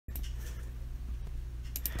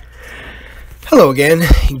Hello again,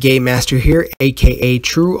 Game Master here, aka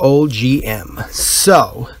True Old GM.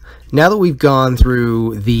 So, now that we've gone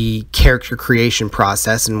through the character creation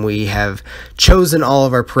process and we have chosen all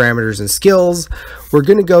of our parameters and skills, we're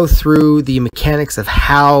going to go through the mechanics of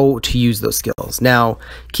how to use those skills. Now,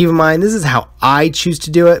 keep in mind, this is how I choose to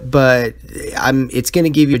do it, but it's going to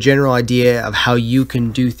give you a general idea of how you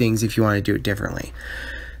can do things if you want to do it differently.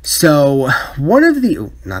 So, one of the...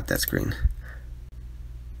 not that screen.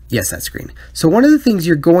 Yes, that screen. So one of the things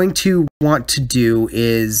you're going to want to do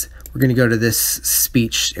is, we're going to go to this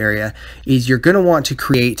speech area, is you're going to want to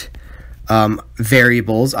create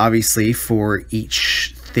variables, obviously, for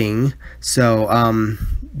each thing. So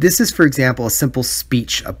this is, for example, a simple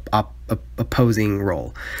speech opposing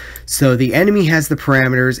role. So the enemy has the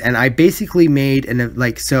parameters, and I basically made,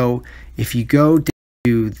 so if you go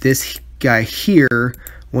to this guy here,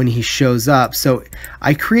 when he shows up, so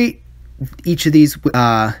I create each of these,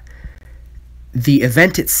 the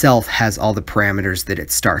event itself has all the parameters that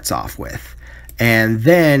it starts off with. And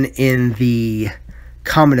then in the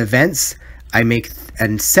common events, I make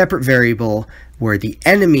a separate variable where the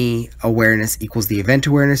enemy awareness equals the event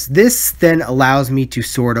awareness. This then allows me to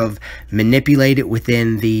sort of manipulate it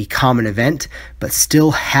within the common event, but still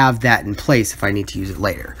have that in place if I need to use it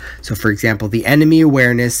later. So for example, the enemy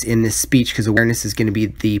awareness in this speech, because awareness is going to be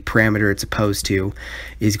the parameter it's opposed to,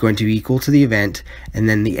 is going to be equal to the event, and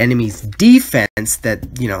then the enemy's defense,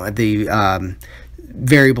 that, you know, the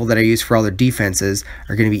variable that I use for all their defenses,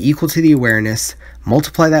 are going to be equal to the awareness,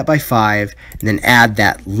 multiply that by 5, and then add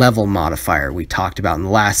that level modifier we talked about in the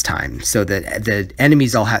last time, so that the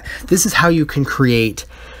enemies all have... This is how you can create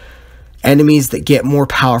enemies that get more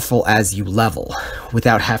powerful as you level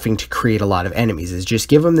without having to create a lot of enemies, is just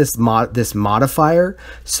give them this modifier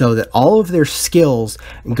so that all of their skills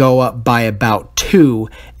go up by about 2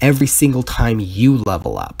 every single time you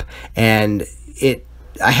level up. And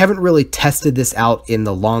I haven't really tested this out in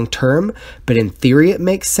the long term, but in theory it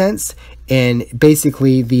makes sense. And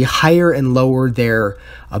basically, the higher and lower their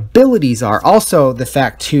abilities are. Also, the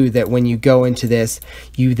fact, too, that when you go into this,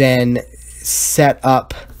 you then set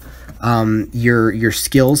up your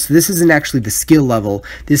skills. So this isn't actually the skill level.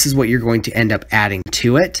 This is what you're going to end up adding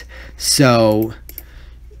to it. So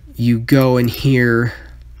you go in here,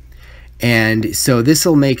 and so this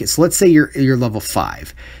will make it. So let's say you're level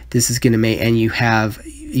 5. This is going to make, and you have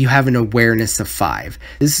an awareness of 5.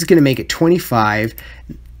 This is going to make it 25.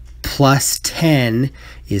 Plus 10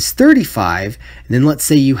 is 35, and then let's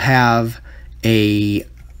say you have a,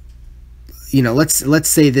 let's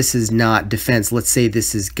say this is not defense, let's say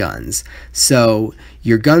this is guns. So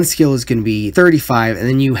your gun skill is going to be 35, and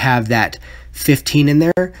then you have that 15 in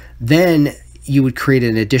there. Then you would create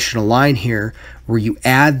an additional line here where you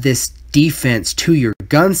add this defense to your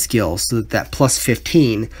gun skill, so that plus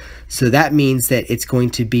 15, so that means that it's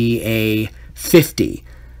going to be a 50.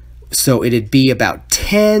 So it'd be about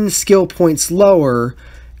 10 skill points lower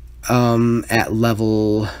at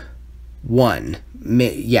level 1.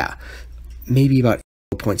 Maybe about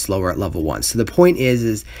 8 points lower at level 1. So the point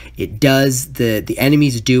is it does, the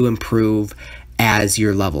enemies do improve as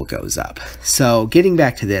your level goes up. So getting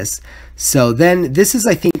back to this, so then this is,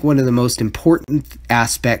 I think, one of the most important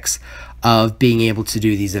aspects of being able to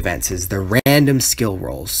do these events, is the random skill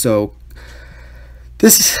rolls. So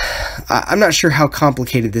this, I'm not sure how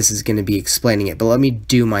complicated this is going to be explaining it, but let me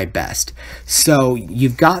do my best. So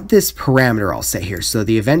you've got this parameter I'll set here. So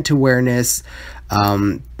the event awareness,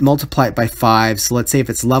 multiply it by 5. So let's say if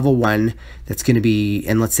it's level 1, that's going to be,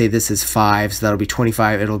 and let's say this is 5, so that'll be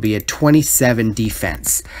 25. It'll be a 27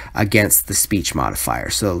 defense against the speech modifier.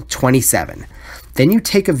 So 27. Then you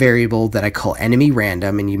take a variable that I call enemy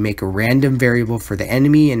random, and you make a random variable for the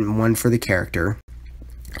enemy and one for the character.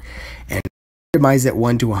 And randomize it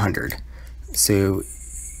 1 to 100. So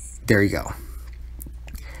there you go.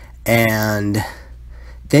 And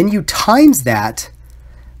then you times that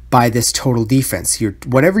by this total defense.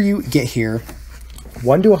 Whatever you get here,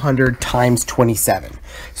 1 to 100 times 27.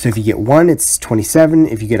 So if you get 1, it's 27.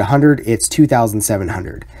 If you get 100, it's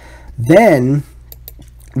 2,700. Then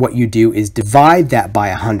what you do is divide that by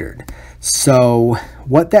 100. So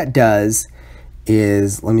what that does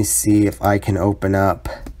is, let me see if I can open up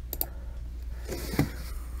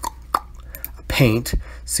Paint.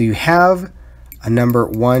 So you have a number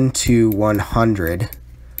 1 to 100,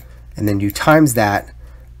 and then you times that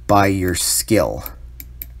by your skill,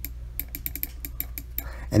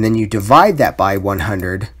 and then you divide that by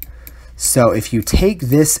 100. So if you take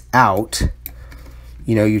this out,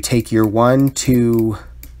 you take your 1 to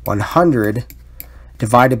 100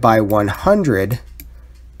 divided by 100,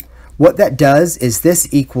 what that does is this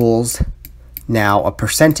equals now a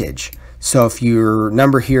percentage. So if your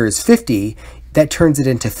number here is 50, that turns it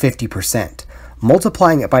into 50%.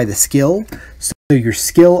 Multiplying it by the skill, so your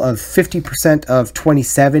skill of 50% of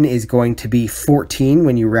 27 is going to be 14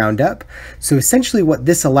 when you round up. So essentially what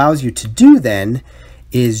this allows you to do then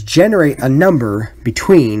is generate a number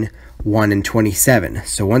between 1 and 27.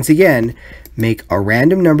 So once again, make a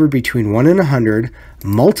random number between 1 and 100,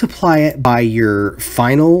 multiply it by your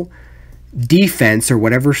final defense or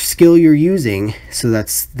whatever skill you're using, so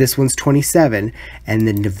this one's 27, and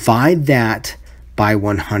then divide that by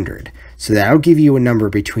 100. So that'll give you a number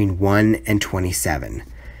between 1 and 27.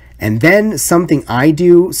 And then something I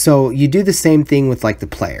do, so you do the same thing with like the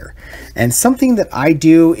player. And something that I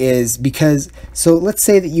do is so let's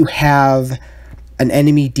say that you have an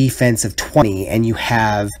enemy defense of 20 and you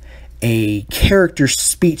have a character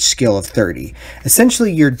speech skill of 30.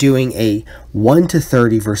 Essentially, you're doing a 1 to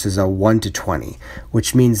 30 versus a 1 to 20,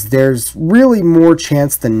 which means there's really more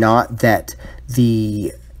chance than not that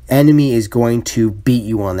the enemy is going to beat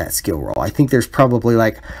you on that skill roll. I think there's probably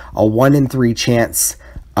like a 1 in 3 chance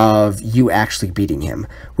of you actually beating him,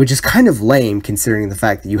 which is kind of lame considering the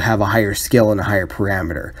fact that you have a higher skill and a higher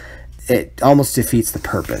parameter. It almost defeats the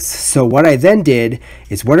purpose. So what I then did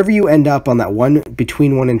is whatever you end up on that one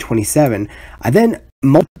between 1 and 27, I then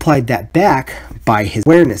multiplied that back by his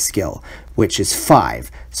awareness skill, which is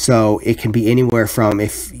 5. So it can be anywhere from,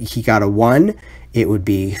 if he got a 1, it would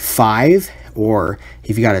be 5, or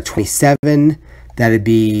if you got a 27, that'd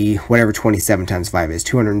be whatever 27 times 5 is,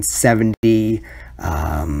 270,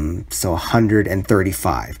 so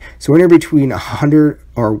 135. So anywhere between 100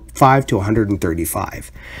 or 5 to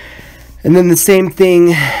 135. And then the same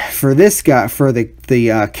thing for this guy, for the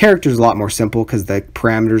character is a lot more simple because the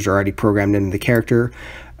parameters are already programmed into the character.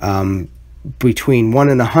 Between 1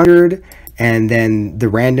 and 100, and then the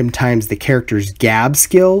random times the character's gab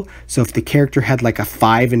skill. So if the character had like a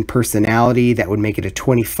 5 in personality, that would make it a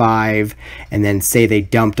 25. And then say they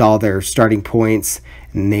dumped all their starting points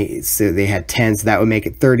and they had 10, so that would make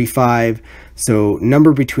it 35. So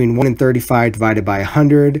number between 1 and 35 divided by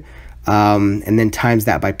 100. And then times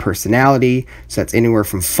that by personality, so that's anywhere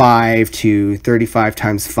from 5 to 35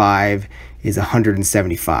 times 5 is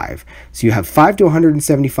 175. So you have 5 to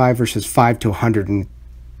 175 versus 5 to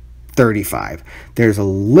 135. There's a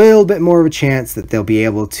little bit more of a chance that they'll be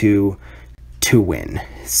able to win.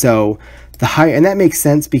 So the higher, and that makes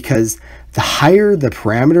sense because the higher the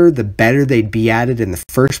parameter, the better they'd be at it in the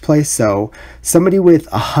first place. So somebody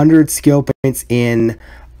with 100 skill points in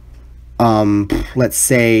let's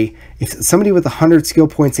say if somebody with 100 skill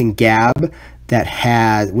points in Gab that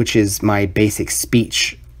has, which is my basic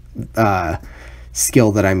speech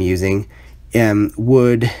skill that I'm using,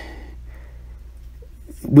 would,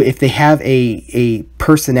 if they have a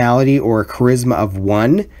personality or a charisma of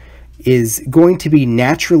 1, is going to be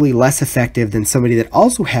naturally less effective than somebody that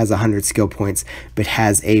also has 100 skill points but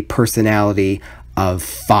has a personality of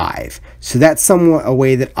 5. So that's somewhat a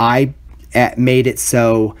way that I made it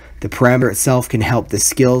so the parameter itself can help the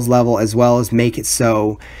skills level, as well as make it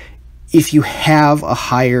so if you have a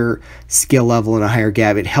higher skill level and a higher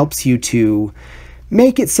gab, it helps you to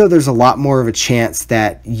make it so there's a lot more of a chance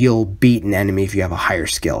that you'll beat an enemy if you have a higher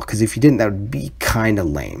skill, because if you didn't, that would be kind of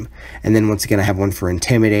lame. And then once again, I have one for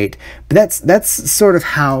Intimidate, but that's sort of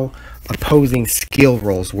how opposing skill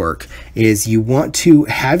rolls work, is you want to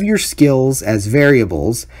have your skills as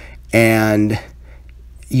variables, and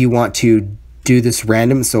you want to do this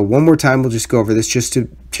random. So one more time, we'll just go over this just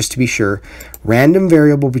to be sure. Random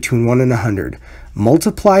variable between 1 and 100.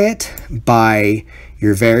 Multiply it by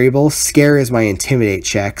your variable. Scare is my Intimidate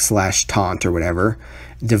check / taunt or whatever.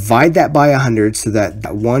 Divide that by 100, so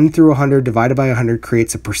that 1 through 100 divided by 100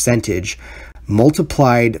 creates a percentage.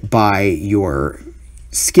 Multiplied by your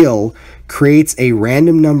skill creates a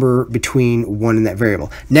random number between 1 and that variable.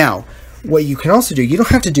 Now, what you can also do, you don't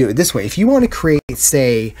have to do it this way. If you want to create,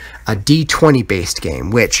 say, a D20 based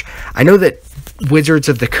game, which I know that Wizards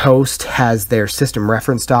of the Coast has their system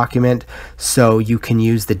reference document, so you can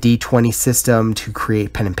use the D20 system to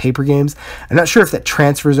create pen and paper games. I'm not sure if that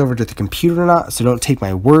transfers over to the computer or not, so don't take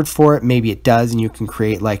my word for it. Maybe it does, and you can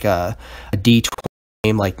create like a D20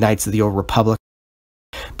 game like Knights of the Old Republic.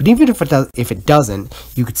 But even if it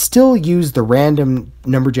doesn't, you could still use the random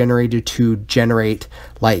number generator to generate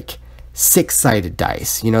like 6-sided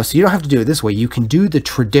dice, you know, so you don't have to do it this way. You can do the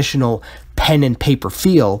traditional pen and paper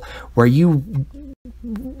feel where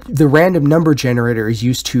the random number generator is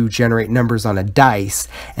used to generate numbers on a dice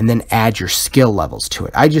and then add your skill levels to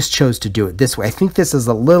it. I just chose to do it this way. I think this is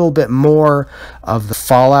a little bit more of the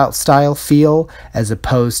Fallout style feel as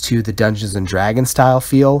opposed to the Dungeons and Dragons style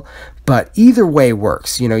feel, but either way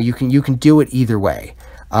works. You know, you can do it either way.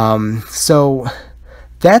 So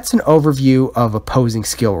that's an overview of opposing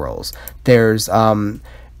skill rolls. There's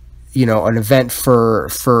you know, an event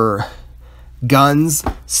for guns.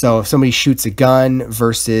 So if somebody shoots a gun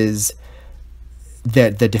versus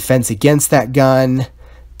the defense against that gun,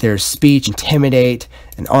 there's speech, intimidate,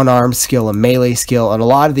 an unarmed skill, a melee skill, and a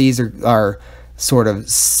lot of these are sort of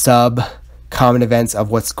sub-common events of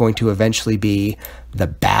what's going to eventually be the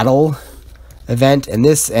battle event. And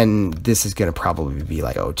this is going to probably be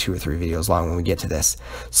like 2 or 3 videos long when we get to this.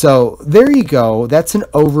 So there you go. That's an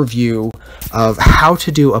overview of how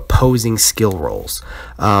to do opposing skill rolls.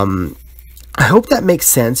 I hope that makes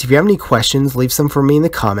sense. If you have any questions, leave some for me in the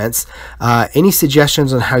comments. Any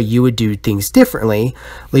suggestions on how you would do things differently,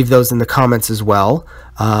 leave those in the comments as well.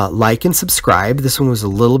 Like and subscribe. This one was a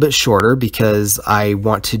little bit shorter because I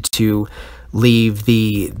wanted to leave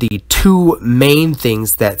the 2 main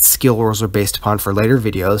things that skill rolls are based upon for later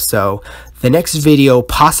videos. So the next video,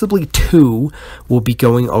 possibly 2, will be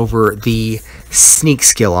going over the sneak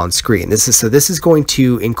skill on screen. This is going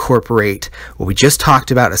to incorporate what we just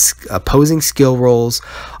talked about, opposing skill rolls,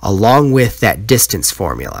 along with that distance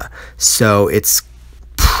formula. So it's,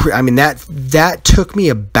 I mean, that took me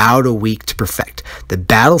about a week to perfect. The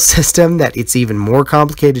battle system, that it's even more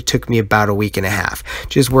complicated, took me about a week and a half,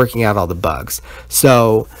 just working out all the bugs.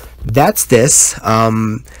 So that's this.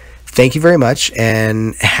 Thank you very much,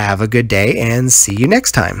 and have a good day, and see you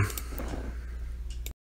next time.